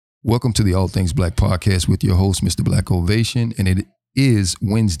Welcome to the All Things Black podcast with your host, Mr. Black Ovation. And it is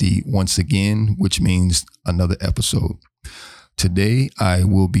Wednesday once again, which means another episode. Today, I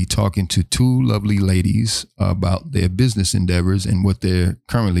will be talking to two lovely ladies about their business endeavors and what they're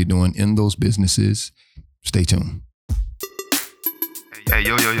currently doing in those businesses. Stay tuned. Hey,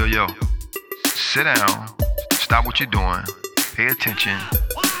 yo. Sit down, stop what you're doing, pay attention,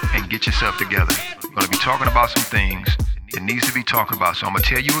 and get yourself together. We're going to be talking about some things that needs to be talked about. So I'm going to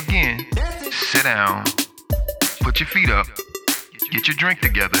tell you again, sit down, put your feet up, get your drink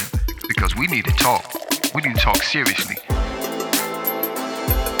together, because we need to talk. We need to talk seriously.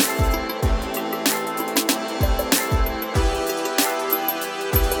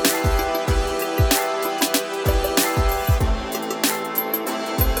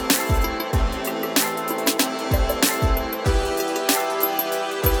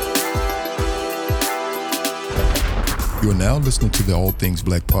 You are now listening to the All Things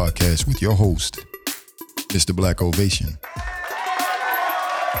Black podcast with your host, Mr. Black Ovation.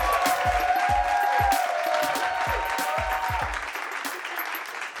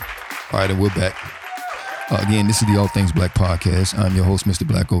 All right, and we're back. Again, this is the All Things Black podcast. I'm your host, Mr.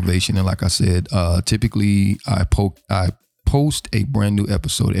 Black Ovation. And like I said, typically I post a brand new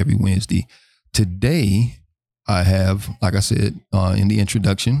episode every Wednesday. Today, I have, like I said in the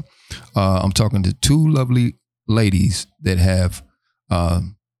introduction, I'm talking to two lovely ladies that have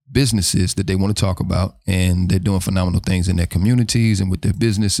businesses that they want to talk about, and they're doing phenomenal things in their communities and with their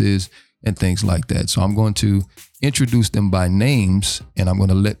businesses and things like that. So I'm going to introduce them by names, and I'm going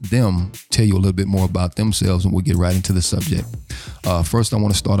to let them tell you a little bit more about themselves, and we'll get right into the subject. First, I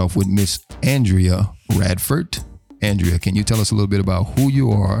want to start off with Miss Andrea Radford. Andrea, can you tell us a little bit about who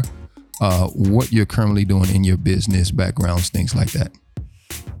you are, what you're currently doing in your business, backgrounds, things like that?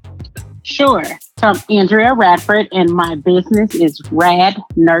 Sure. So I'm Andrea Radford, and my business is Rad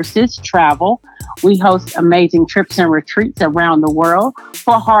Nurses Travel. We host amazing trips and retreats around the world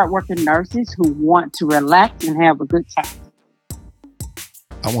for hardworking nurses who want to relax and have a good time.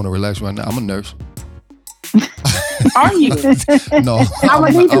 I want to relax right now. I'm a nurse. Are you? No. I'm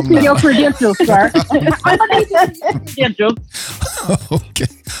going to need to see your credentials, sir. I'm going to need to see your credentials.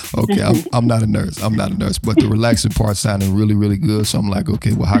 Okay. I'm not a nurse. But the relaxing part sounded really, really good. So I'm like,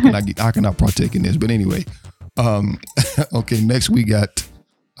 okay, well, how can I partake in this? But anyway, okay. Next we got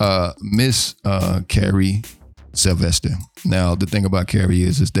Miss Carrie Sylvester. Now the thing about Carrie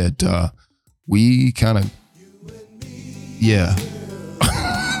is that we kind of, yeah.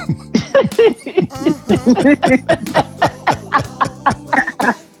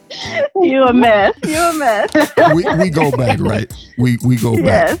 You a mess. we go back, right? We go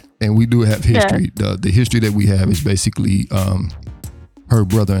back, and we do have history. Yes. The history that we have is basically her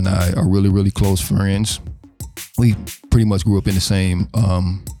brother and I are really, really close friends. We pretty much grew up in the same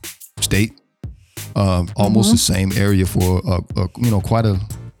state, almost the same area for quite a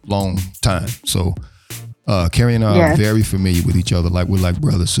long time. So Carrie and I are very familiar with each other, like we're like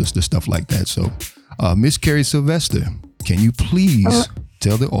brother, sister, stuff like that. So Miss Carrie Sylvester, can you please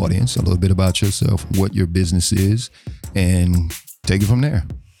tell the audience a little bit about yourself, what your business is, and take it from there?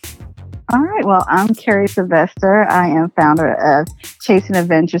 All right. Well, I'm Carrie Sylvester. I am founder of Chasing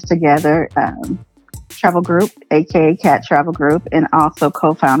Adventures Together Travel Group, aka Cat Travel Group, and also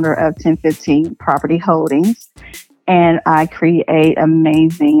co-founder of 1015 Property Holdings. And I create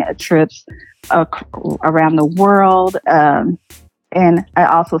amazing trips around the world. And I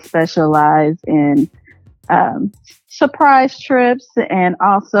also specialize in surprise trips and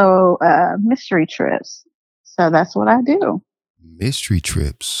also mystery trips. So that's what I do. Mystery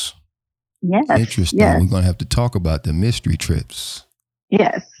trips. Yes. Interesting. Yes. We're going to have to talk about the mystery trips.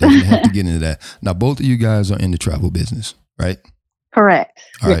 Yes. We have to get into that. Now, both of you guys are in the travel business, right? Correct.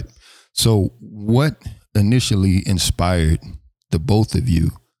 All right. So what initially inspired the both of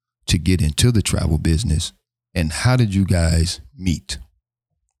you to get into the travel business, and how did you guys meet?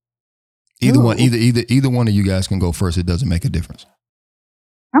 Either one of you guys can go first. It doesn't make a difference.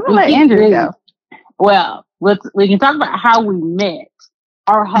 I'm gonna let Andrew go. Well, we can talk about how we met.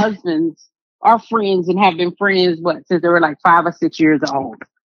 Our husbands are friends and have been friends since they were like 5 or 6 years old.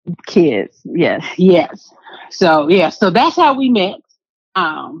 Kids, yes. So that's how we met.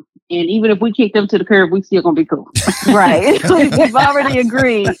 And even if we kick them to the curb, we still gonna be cool. Right. We've already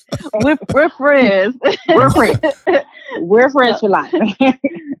agreed. We're friends. We're friends for life.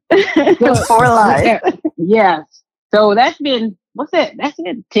 For life. Yes. So that's been, that's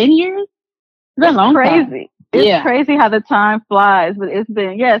been 10 years? It's been a long crazy. Time. It's crazy how the time flies, but it's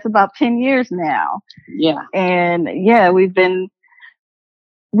been, it's about 10 years now. Yeah. And we've been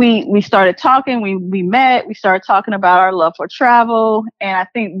we started talking, we met, we started talking about our love for travel. And I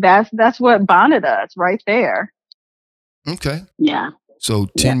think that's what bonded us right there. Okay. Yeah. So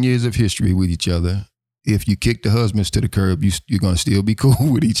 10 years of history with each other. If you kick the husbands to the curb, you're going to still be cool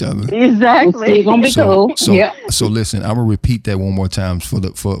with each other. Exactly. It's gonna be cool. So listen, I'm going to repeat that one more time for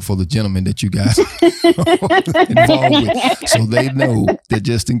the gentlemen that you guys involved with. So they know that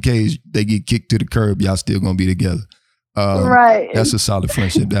just in case they get kicked to the curb, y'all still going to be together. Right. That's a solid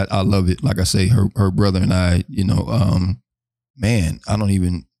friendship. That I love it. Like I say, her brother and I, man, I don't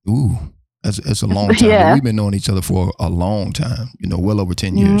even, it's a long time. Yeah. We've been knowing each other for a long time, well over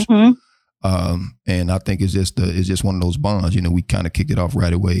 10 years. Mm-hmm. And I think it's just one of those bonds. We kind of kicked it off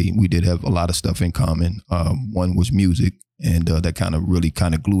right away. We did have a lot of stuff in common. One was music, and that kind of really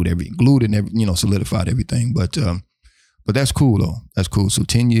glued and solidified everything. But that's cool though. That's cool. So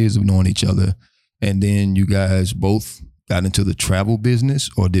 10 years of knowing each other, and then you guys both got into the travel business,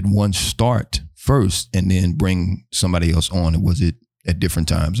 or did one start first and then bring somebody else on? Or was it at different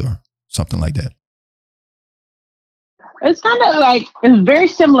times or something like that? It's kind of like, it's very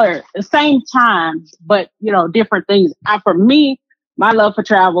similar, the same time, but, different things. For me, my love for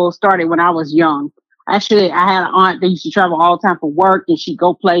travel started when I was young. Actually, I had an aunt that used to travel all the time for work, and she'd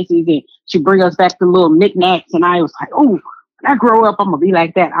go places and she'd bring us back the little knickknacks. And I was like, oh, when I grow up, I'm going to be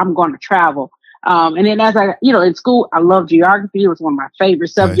like that. I'm going to travel. And then as I, in school, I loved geography. It was one of my favorite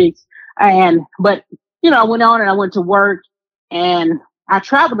subjects. Right. But I went on and I went to work, and I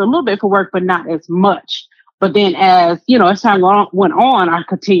traveled a little bit for work, but not as much. But then as, as time went on, I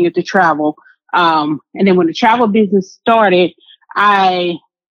continued to travel. And then when the travel business started, I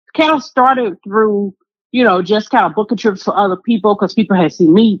kind of started through, just kind of booking trips for other people, because people had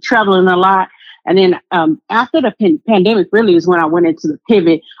seen me traveling a lot. And then after the pandemic really is when I went into the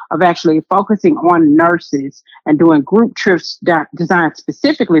pivot of actually focusing on nurses and doing group trips designed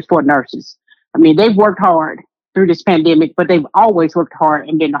specifically for nurses. I mean, they've worked hard through this pandemic, but they've always worked hard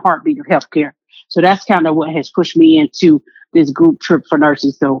and been the heartbeat of healthcare. So that's kind of what has pushed me into this group trip for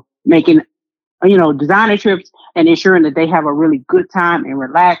nurses. So making, designer trips and ensuring that they have a really good time and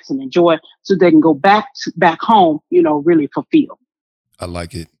relax and enjoy, so they can go back home, really fulfilled. I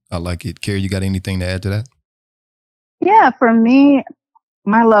like it. Carrie, you got anything to add to that? Yeah, for me,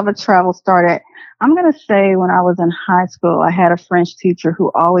 my love of travel started, I'm going to say, when I was in high school. I had a French teacher who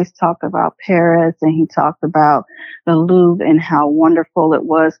always talked about Paris, and he talked about the Louvre and how wonderful it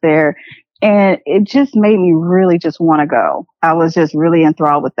was there. And it just made me really just want to go. I was just really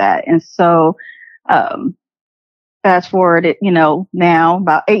enthralled with that. And so, fast forward, now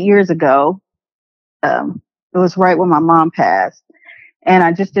about 8 years ago, it was right when my mom passed, and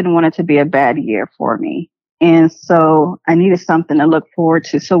I just didn't want it to be a bad year for me. And so I needed something to look forward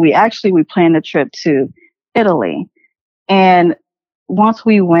to. So we planned a trip to Italy. And once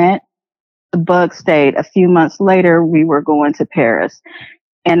we went, the bug stayed. A few months later, we were going to Paris.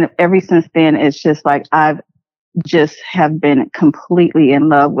 And ever since then, it's just like I've just have been completely in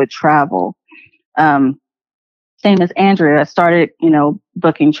love with travel. Same as Andrea, I started,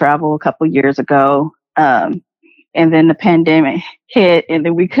 booking travel a couple years ago. And then the pandemic hit, and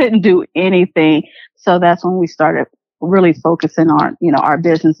then we couldn't do anything. So that's when we started really focusing on, our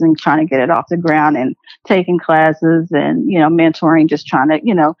business and trying to get it off the ground, and taking classes and, mentoring, just trying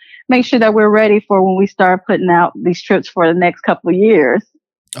to, make sure that we're ready for when we start putting out these trips for the next couple of years.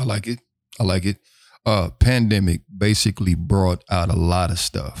 I like it. Pandemic basically brought out a lot of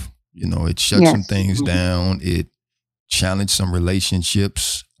stuff. It shut some things down. It challenged some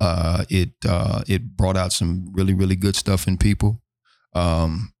relationships. It brought out some really, really good stuff in people.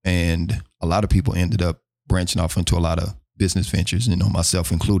 And a lot of people ended up branching off into a lot of business ventures,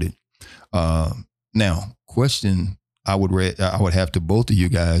 myself included. Now, question I would have to both of you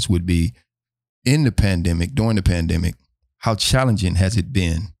guys would be, during the pandemic, how challenging has it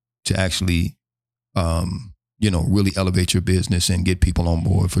been to actually, really elevate your business and get people on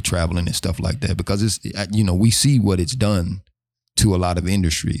board for traveling and stuff like that? Because it's, we see what it's done to a lot of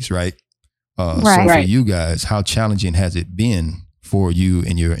industries, right? So for you guys, how challenging has it been for you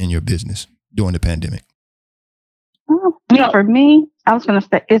in your business during the pandemic? For me, I was going to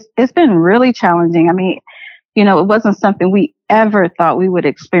say it's been really challenging. I mean, it wasn't something we ever thought we would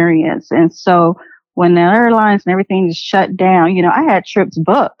experience. And so when the airlines and everything just shut down, I had trips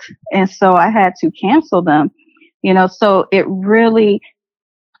booked, and so I had to cancel them, so it really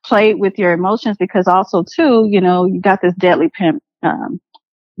played with your emotions, because also too, you got this deadly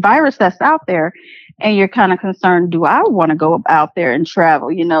virus that's out there, and you're kind of concerned, do I want to go out there and travel?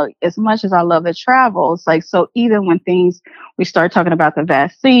 As much as I love to travel, it's like, so even when we started talking about the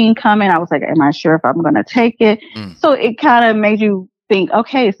vaccine coming, I was like, am I sure if I'm going to take it? So it kind of made you think,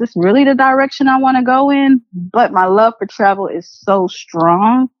 okay, is this really the direction I want to go in? But my love for travel is so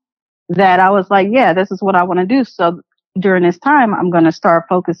strong that I was like, yeah, this is what I want to do. So during this time, I'm going to start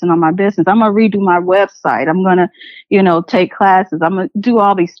focusing on my business. I'm going to redo my website. I'm going to, take classes. I'm going to do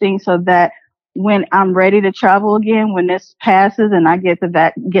all these things so that when I'm ready to travel again, when this passes and I get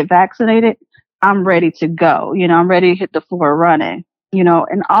vaccinated, I'm ready to go. I'm ready to hit the floor running,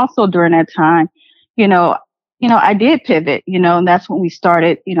 and also during that time, I did pivot, and that's when we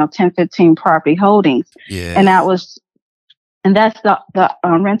started, 1015 Property Holdings. Yeah. And that's the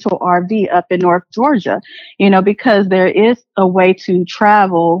rental RV up in North Georgia, because there is a way to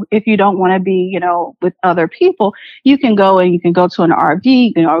travel. If you don't want to be, with other people, you can go to an RV,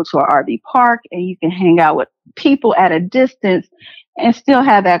 you can go to an RV park, and you can hang out with people at a distance and still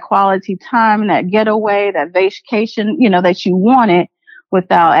have that quality time, that getaway, that vacation, that you wanted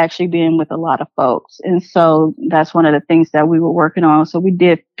without actually being with a lot of folks. And so that's one of the things that we were working on. So we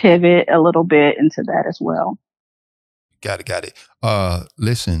did pivot a little bit into that as well. Got it.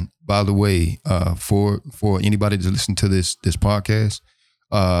 Listen, by the way, for anybody to listen to this podcast,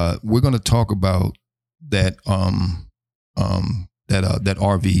 we're going to talk about that that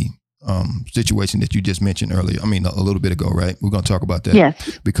RV situation that you just mentioned earlier. I mean, a little bit ago, right? We're going to talk about that.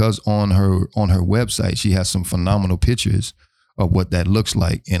 Yes. Because on her website, she has some phenomenal pictures of what that looks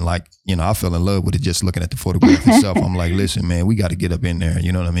like. And I fell in love with it just looking at the photograph itself. I'm like, listen, man, we got to get up in there.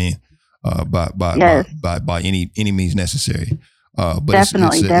 You know what I mean? By any means necessary. But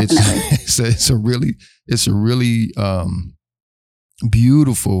definitely. It's a really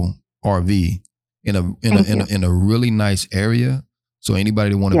beautiful RV in a really nice area. So anybody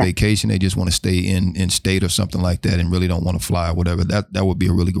that want a vacation, they just want to stay in state or something like that, and really don't want to fly or whatever. That would be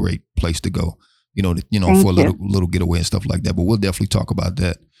a really great place to go. For a little getaway and stuff like that. But we'll definitely talk about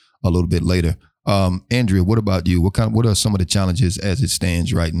that a little bit later. Andrea, what about you? What are some of the challenges as it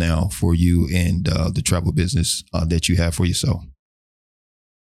stands right now for you and the travel business that you have for yourself?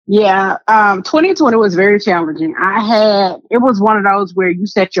 Yeah, 2020 was very challenging. It was one of those where you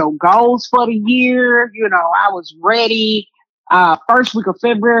set your goals for the year. I was ready. First week of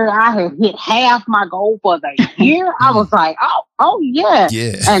February, I had hit half my goal for the year. I was like, oh yeah.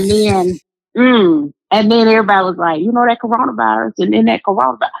 And then everybody was like, that coronavirus, and then that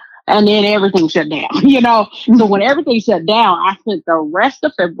coronavirus. And then everything shut down, So when everything shut down, I spent the rest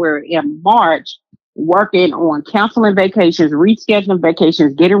of February and March working on canceling vacations, rescheduling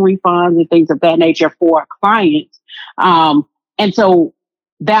vacations, getting refunds and things of that nature for clients. And so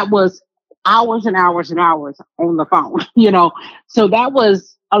that was hours and hours and hours on the phone, So that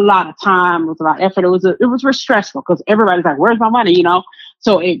was a lot of time, it was a lot of effort. It was stressful because everybody's like, where's my money,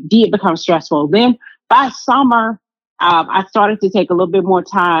 So it did become stressful. Then by summer, I started to take a little bit more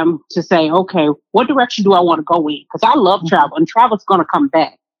time to say, okay, what direction do I want to go in? Because I love travel, and travel's going to come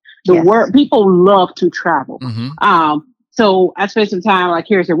back. People love to travel. Mm-hmm. So I spent some time, like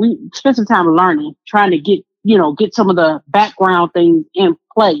Kira said, we spent some time learning, trying to get some of the background things in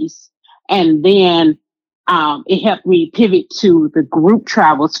place. And then it helped me pivot to the group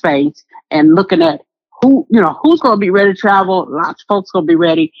travel space and looking at who's going to be ready to travel. Lots of folks going to be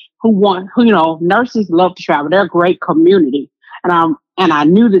ready. Nurses love to travel. They're a great community. And I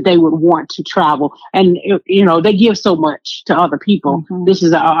knew that they would want to travel, and they give so much to other people. Mm-hmm. This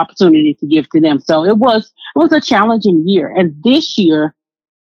is an opportunity to give to them. So it was a challenging year. And this year,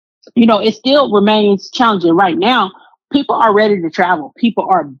 it still remains challenging. Right now, people are ready to travel. People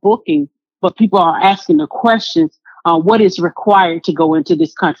are booking, but people are asking the questions. What is required to go into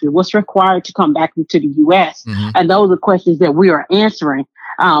this country? What's required to come back into the U.S.? Mm-hmm. And those are questions that we are answering.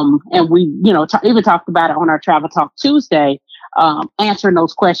 And we, even talked about it on our Travel Talk Tuesday, answering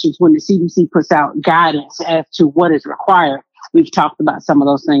those questions when the CDC puts out guidance as to what is required. We've talked about some of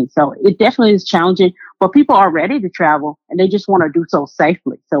those things. So it definitely is challenging, but people are ready to travel and they just want to do so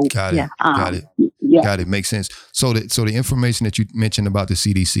safely. So Got it. Yeah. Got it. Makes sense. So the information that you mentioned about the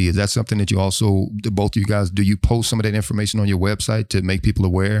CDC, is that something that you also, both of you guys, do you post some of that information on your website to make people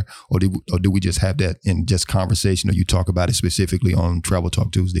aware, or do we just have that in just conversation, or you talk about it specifically on Travel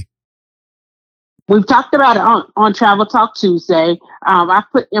Talk Tuesday? We've talked about it on Travel Talk Tuesday. I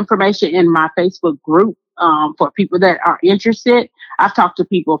put information in my Facebook group for people that are interested. I've talked to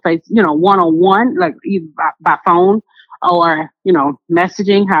people one-on-one, like either by phone or,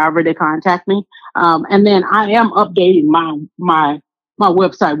 messaging, however they contact me. And then I am updating my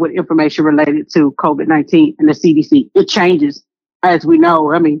website with information related to COVID-19 and the CDC. It changes, as we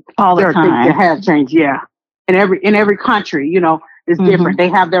know. I mean, all the there time. are things that have changed. Yeah. In every country, it's different. They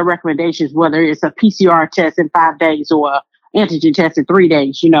have their recommendations, whether it's a PCR test in 5 days or an antigen test in 3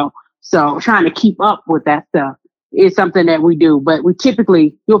 days, So trying to keep up with that stuff. is something that we do, but we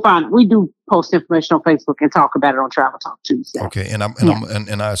typically, you'll find we do post information on Facebook and talk about it on Travel Talk Tuesday. Okay, and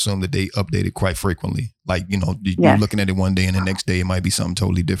I assume that they update it quite frequently. Like, you're looking at it one day and the next day it might be something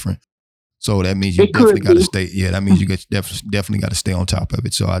totally different. So that means you definitely got to stay. Yeah, that means you definitely got to stay on top of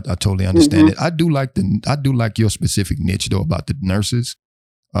it. So I totally understand it. I do like your specific niche though about the nurses,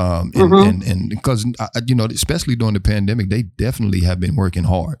 and because especially during the pandemic, they definitely have been working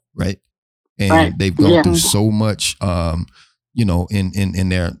hard, right? And they've gone through so much, in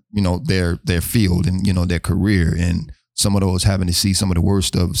their field and their career, and some of those having to see some of the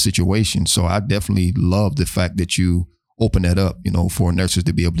worst of situations. So I definitely love the fact that you open that up, for nurses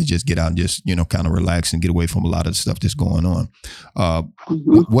to be able to just get out and just, kind of relax and get away from a lot of the stuff that's going on.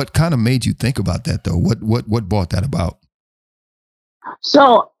 What kind of made you think about that though? What brought that about?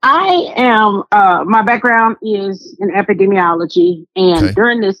 So I am, my background is in epidemiology, and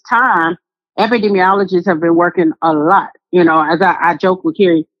during this time, epidemiologists have been working a lot. As I joke with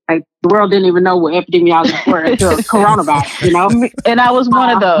Carrie, like the world didn't even know what epidemiologists were until coronavirus, And I was one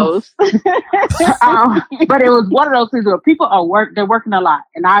of those. But it was one of those things where people they're working a lot.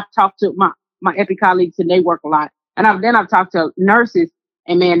 And I've talked to my epi colleagues and they work a lot. And I've talked to nurses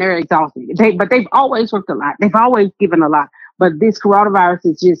and man, they're exhausted. But they've always worked a lot. They've always given a lot. But this coronavirus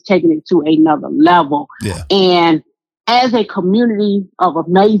is just taking it to another level. Yeah. And as a community of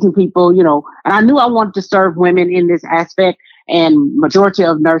amazing people, and I knew I wanted to serve women in this aspect, and majority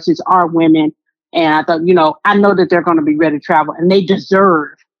of nurses are women. And I thought, I know that they're going to be ready to travel, and they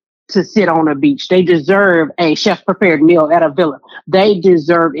deserve to sit on a beach. They deserve a chef prepared meal at a villa. They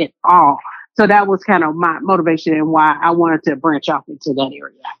deserve it all. So that was kind of my motivation and why I wanted to branch off into that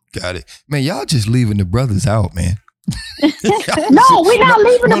area. Got it. Man, y'all just leaving the brothers out, man. No, we're not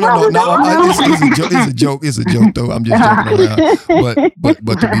leaving the brothers out. It's a joke though. I'm just joking around.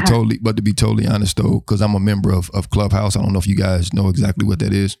 But to be totally honest though, because I'm a member of Clubhouse. I don't know if you guys know exactly what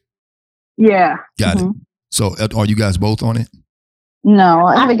that is. Yeah. Got it. So are you guys both on it? No,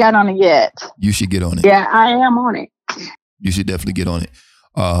 I haven't got on it yet. You should get on it. Yeah, I am on it. You should definitely get on it.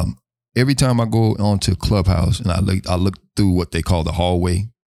 Every time I go onto Clubhouse and I look through what they call the hallway.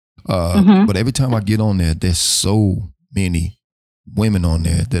 But every time I get on there, there's so many women on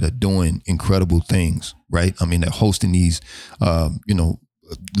there that are doing incredible things, right? I mean, they're hosting these,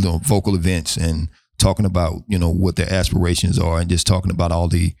 vocal events and talking about, what their aspirations are and just talking about all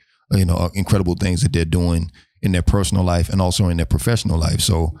the, incredible things that they're doing in their personal life and also in their professional life.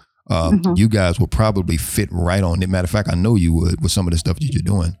 So you guys will probably fit right on it. Matter of fact, I know you would with some of the stuff that you're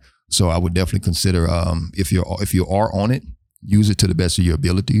doing. So I would definitely consider if you are on it, use it to the best of your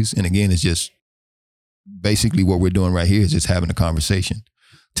abilities. And again, it's just basically what we're doing right here is just having a conversation,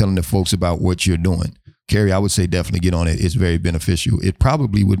 telling the folks about what you're doing. Carrie, I would say definitely get on it. It's very beneficial. It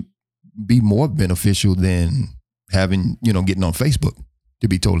probably would be more beneficial than having, getting on Facebook, to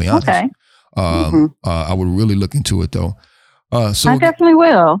be totally honest. Okay. I would really look into it though. So I definitely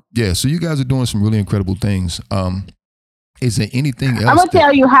will. Yeah. So you guys are doing some really incredible things. Is there anything else? I'm going to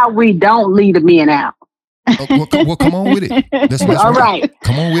tell you how we don't lead the men out. Well, come on with it. That's all right.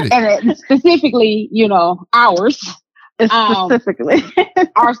 Come on with it. And specifically, ours. Specifically.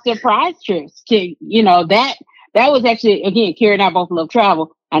 Our surprise trips to, that was actually, again, Carrie and I both love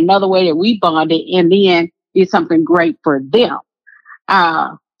travel. Another way that we bonded and then did something great for them.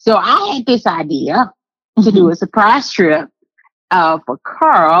 So I had this idea to do a surprise trip for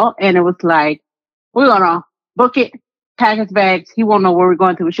Carl. And it was like, we're going to book it, pack his bags. He won't know where we're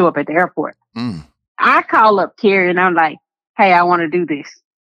going to. We show up at the airport. I call up Carrie and I'm like, hey, I want to do this.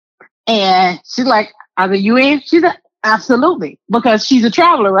 And she's like, are you in? She's like, absolutely. Because she's a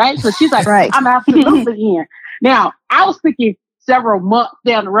traveler, right? So she's like, right. I'm absolutely in. Now, I was thinking several months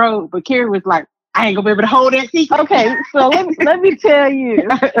down the road, but Carrie was like, I ain't gonna be able to hold that secret. Okay, so let me tell you.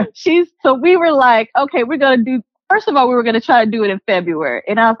 So we were like, okay, we're gonna do, first of all, we were gonna try to do it in February.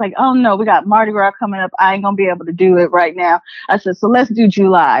 And I was like, oh no, we got Mardi Gras coming up. I ain't gonna be able to do it right now. I said, so let's do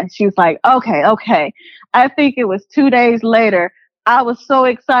July. She was like, okay. I think it was 2 days later. I was so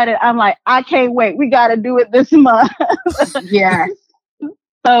excited. I'm like, I can't wait. We gotta do it this month. Yes.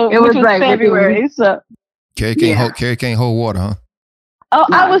 So it was like February. So Carrie can't hold water, huh? Oh,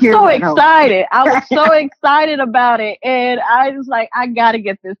 I was so excited. I was so excited about it. And I was like, I got to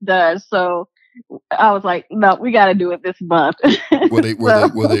get this done. So I was like, no, we got to do it this month. Were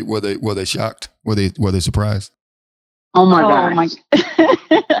they shocked? Were they surprised? Oh my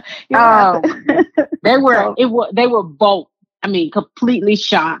God. They were both, completely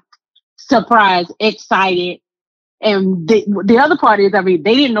shocked, surprised, excited. And the other part is, they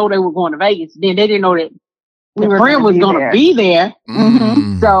didn't know they were going to Vegas. Then they didn't know that The friend was going to be there.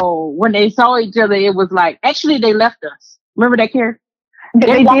 Mm. So when they saw each other, it was like, actually, they left us. Remember that, Carrie?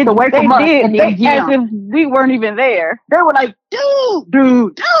 They walked did. away They from us did. and They, then as if we weren't even there. They were like, dude.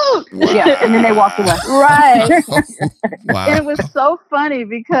 Wow. Yeah, and then they walked away. Right. Wow. And it was so funny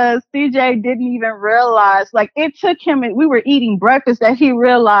because CJ didn't even realize, like, it took him, we were eating breakfast, that he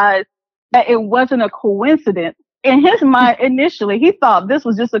realized that it wasn't a coincidence. In his mind, initially, he thought this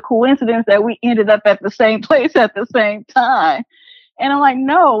was just a coincidence that we ended up at the same place at the same time. And I'm like,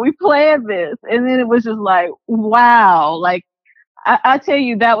 no, we planned this. And then it was just like, wow. Like, I tell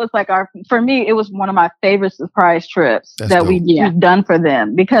you, that was like for me, it was one of my favorite surprise trips that we've done for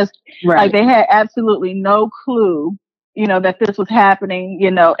them, because like they had absolutely no clue, that this was happening,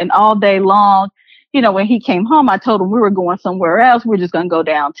 and all day long, when he came home, I told him we were going somewhere else. We are just going to go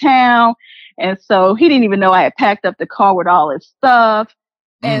downtown. And so he didn't even know I had packed up the car with all his stuff.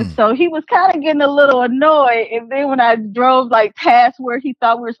 And so he was kind of getting a little annoyed. And then when I drove like past where he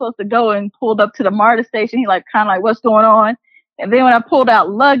thought we were supposed to go and pulled up to the MARTA station, he like kind of like, what's going on? And then when I pulled out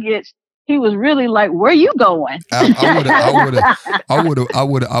luggage, he was really like, "Where you going?" I would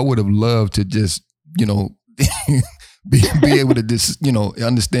have loved to just, be able to just,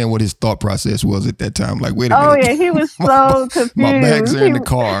 understand what his thought process was at that time. Like, wait a minute. Oh yeah, he was so confused. My bags are in the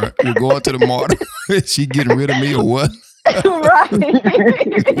car. We're going to the MARTA. Is she getting rid of me or what? Right.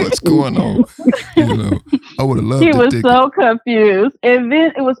 What's going on? I would have loved. He was so confused, and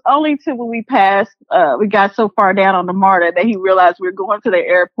then it was only till when we passed, we got so far down on the MARTA that he realized we were going to the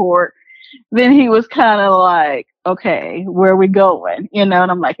airport. Then he was kind of like, "Okay, where are we going?" And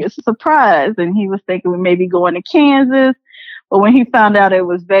I'm like, "It's a surprise." And he was thinking we may be going to Kansas, but when he found out it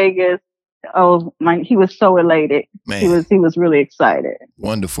was Vegas, he was so elated. Man. He was really excited.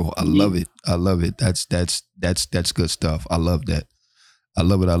 Wonderful. I love it. That's good stuff. I love that. I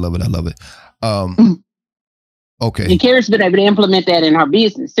love it. Okay. And Carrie's been able to implement that in her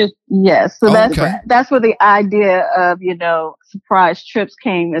business too. Yes. So that's where the idea of, surprise trips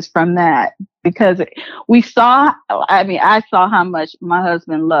came, is from that, because I saw how much my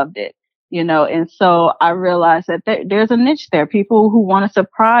husband loved it. And so I realized that there's a niche there. People who want to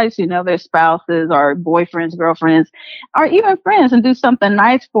surprise, their spouses or boyfriends, girlfriends, or even friends, and do something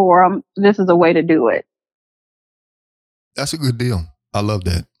nice for them. This is a way to do it. That's a good deal. I love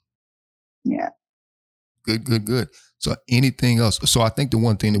that. Yeah. Good. So anything else? So I think the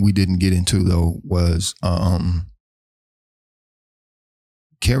one thing that we didn't get into though was,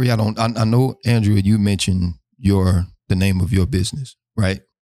 Carrie, I know, Andrea, you mentioned the name of your business, right?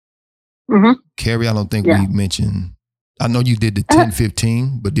 Mm-hmm. Carrie, I don't think we mentioned. I know you did the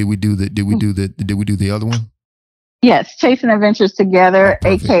 1015, but did we do the other one? Yes, Chasing Adventures Together,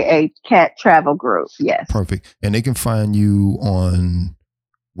 aka Cat Travel Group. Yes, perfect. And they can find you on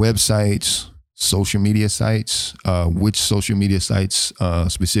websites, social media sites. Which social media sites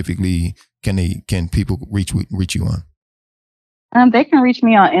specifically can people reach you on? They can reach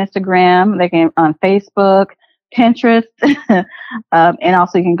me on Instagram. They can on Facebook, Pinterest, and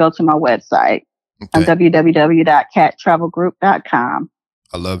also you can go to my website on www.cattravelgroup.com.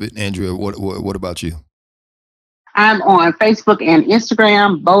 I love it. Andrea, what about you? I'm on Facebook and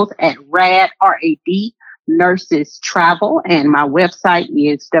Instagram, both at RAD Nurses Travel, and my website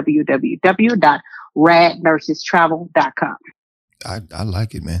is www.radnursestravel.com. I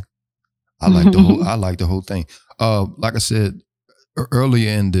like it, man. I like the whole thing. Like I said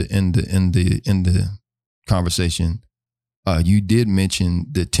earlier in the conversation, you did mention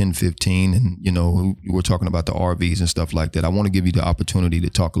the 1015, and you were talking about the RVs and stuff like that. I want to give you the opportunity to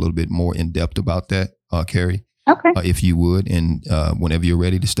talk a little bit more in depth about that, Carrie. Okay. If you would, and whenever you're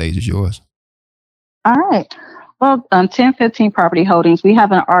ready, the stage is yours. All right. Well, 1015 Property Holdings, we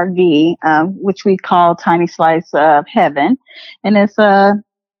have an RV, which we call Tiny Slice of Heaven, and it's I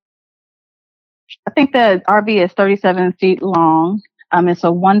think the RV is 37 feet long. It's a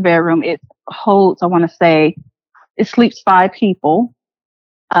 1-bedroom. It holds, I want to say, it sleeps 5 people.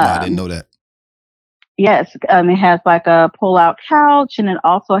 I didn't know that. Yes. It has like a pull-out couch, and it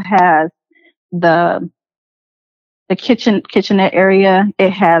also has the kitchenette area.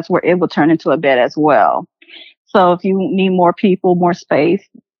 It has where it will turn into a bed as well. So if you need more people, more space,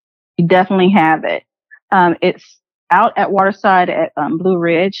 you definitely have it. It's out at Waterside at Blue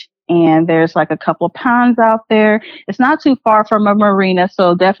Ridge, and there's like a couple of ponds out there. It's not too far from a marina,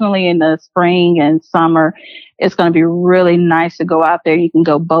 so definitely in the spring and summer, it's going to be really nice to go out there. You can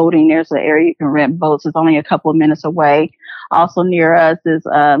go boating. There's an area you can rent boats. It's only a couple of minutes away. Also near us is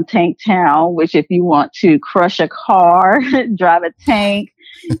Tank Town, which if you want to crush a car, drive a tank,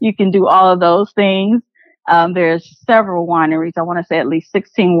 you can do all of those things. There's several wineries. I want to say at least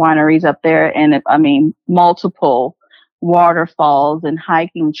 16 wineries up there, and multiple waterfalls and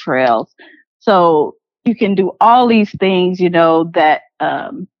hiking trails. So you can do all these things, that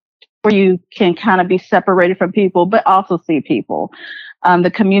where you can kind of be separated from people, but also see people.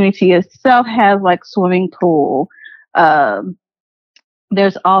 The community itself has like swimming pool.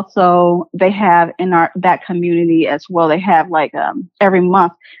 There's also, they have in that community as well, they have like, every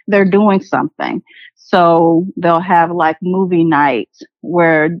month they're doing something. So they'll have like movie nights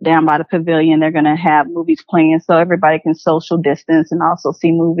where down by the pavilion, they're going to have movies playing. So everybody can social distance and also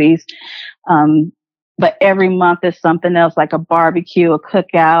see movies. But every month is something else, like a barbecue, a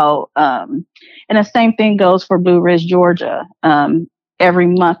cookout. And the same thing goes for Blue Ridge, Georgia. Every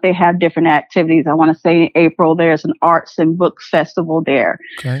month they have different activities. I want to say in April, there's an arts and book festival there.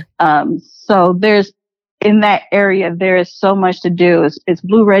 Okay. So in that area, there is so much to do. It's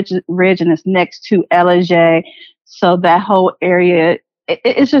Blue Ridge and it's next to Ellijay. So that whole area,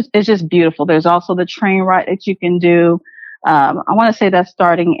 it's just beautiful. There's also the train ride that you can do. I want to say that's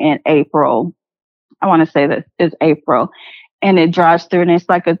starting in April. I want to say that is April, and it drives through, and it's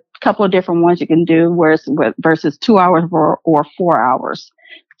like a couple of different ones you can do, versus 2 hours or 4 hours.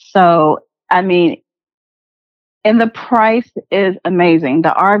 So, and the price is amazing. The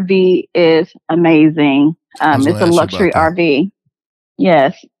RV is amazing. It's a luxury RV.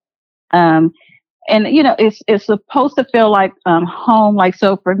 Yes. And it's supposed to feel like home. Like,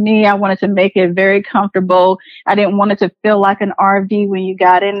 so for me, I wanted to make it very comfortable. I didn't want it to feel like an RV when you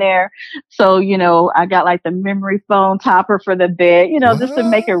got in there. So, I got like the memory foam topper for the bed, just to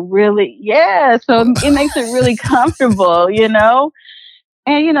make it really, so it makes it really comfortable,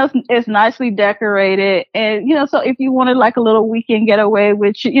 and, it's nicely decorated. And, so if you wanted like a little weekend getaway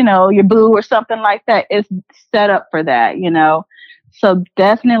with, your boo or something like that, it's set up for that, So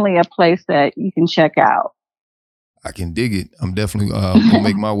definitely a place that you can check out. I can dig it. I'm definitely gonna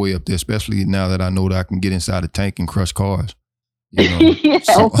make my way up there, especially now that I know that I can get inside the tank and crush cars.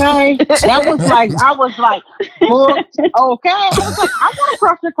 Okay. That was like, I was like, booked. Okay. I was like, I want to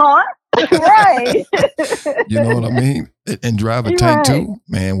crush the car. Right. You know what I mean? And drive a tank too.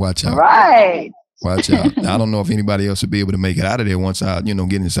 Man, watch out. Right. Watch out. I don't know if anybody else will be able to make it out of there once I, get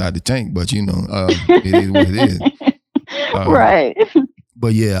inside the tank, but it is what it is. Right.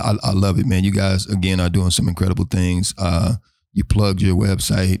 But yeah, I love it, man. You guys, again, are doing some incredible things. You plugged your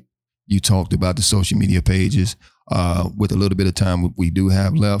website. You talked about the social media pages. With a little bit of time we do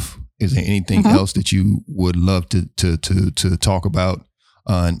have left, is there anything else that you would love to talk about?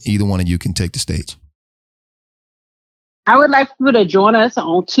 And either one of you can take the stage. I would like people to join us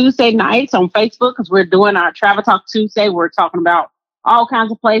on Tuesday nights on Facebook, because we're doing our Travel Talk Tuesday. We're talking about all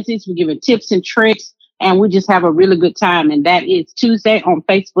kinds of places. We're giving tips and tricks, and we just have a really good time. And that is Tuesday on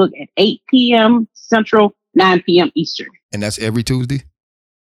Facebook at 8 p.m. Central, 9 p.m. Eastern. And that's every Tuesday?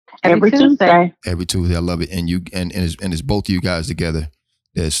 Every Tuesday. Every Tuesday. I love it. And it's both of you guys together.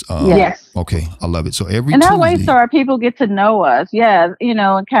 Yes. Okay. I love it. So every and that Tuesday, way, so our people get to know us. Yeah.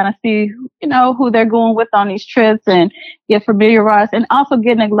 And kind of see, who they're going with on these trips and get familiarized, and also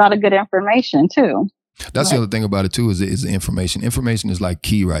getting a lot of good information too. That's the other thing about it too, is the information. Information is like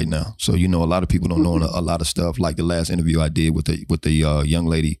key right now. So, a lot of people don't know a lot of stuff. Like the last interview I did with the young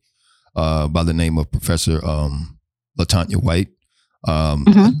lady by the name of Professor LaTanya White.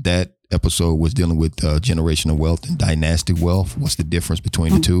 That episode was dealing with generational wealth and dynastic wealth. What's the difference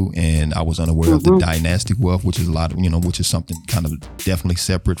between the two? And I was unaware of the dynastic wealth, which is a lot of, which is something kind of definitely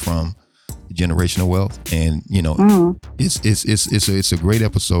separate from the generational wealth. And, it's a great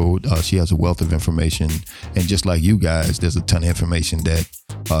episode. She has a wealth of information. And just like you guys, there's a ton of information that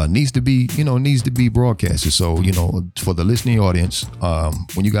needs to be broadcasted. So, for the listening audience,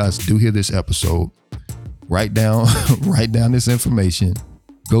 when you guys do hear this episode, write down this information.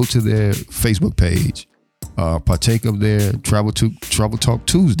 Go to their Facebook page, partake of their Travel Talk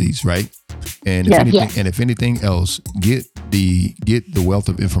Tuesdays, right? And if anything else, get the wealth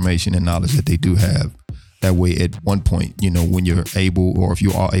of information and knowledge that they do have. That way, at one point, when you're able, or if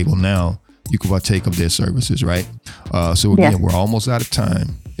you are able now, you can partake of their services, right? So again, we're almost out of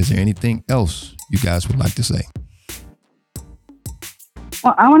time. Is there anything else you guys would like to say?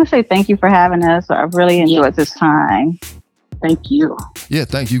 Well, I want to say thank you for having us. I've really enjoyed this time. Thank you. Yeah,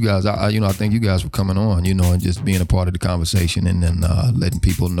 thank you guys. I thank you guys for coming on, and just being a part of the conversation, and then letting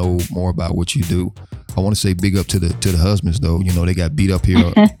people know more about what you do. I want to say big up to the husbands though. They got beat up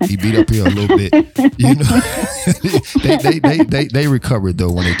here. He beat up here a little bit. They recovered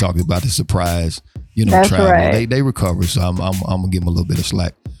though when they talked about the surprise. That's travel. Right. They recovered. So I'm gonna give them a little bit of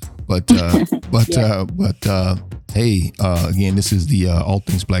slack. But Hey, again, this is the All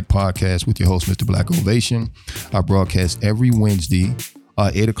Things Black podcast with your host, Mr. Black Ovation. I broadcast every Wednesday,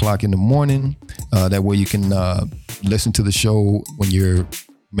 8 o'clock in the morning. That way you can listen to the show when you're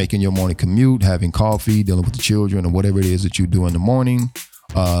making your morning commute, having coffee, dealing with the children, or whatever it is that you do in the morning.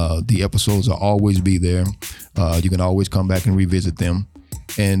 The episodes will always be there. You can always come back and revisit them.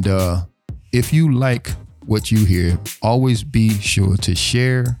 And if you like what you hear, always be sure to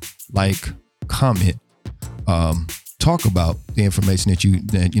share, like, comment, talk about the information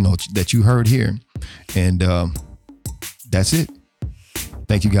that you heard here. And that's it.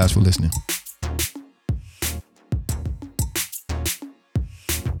 Thank you guys for listening.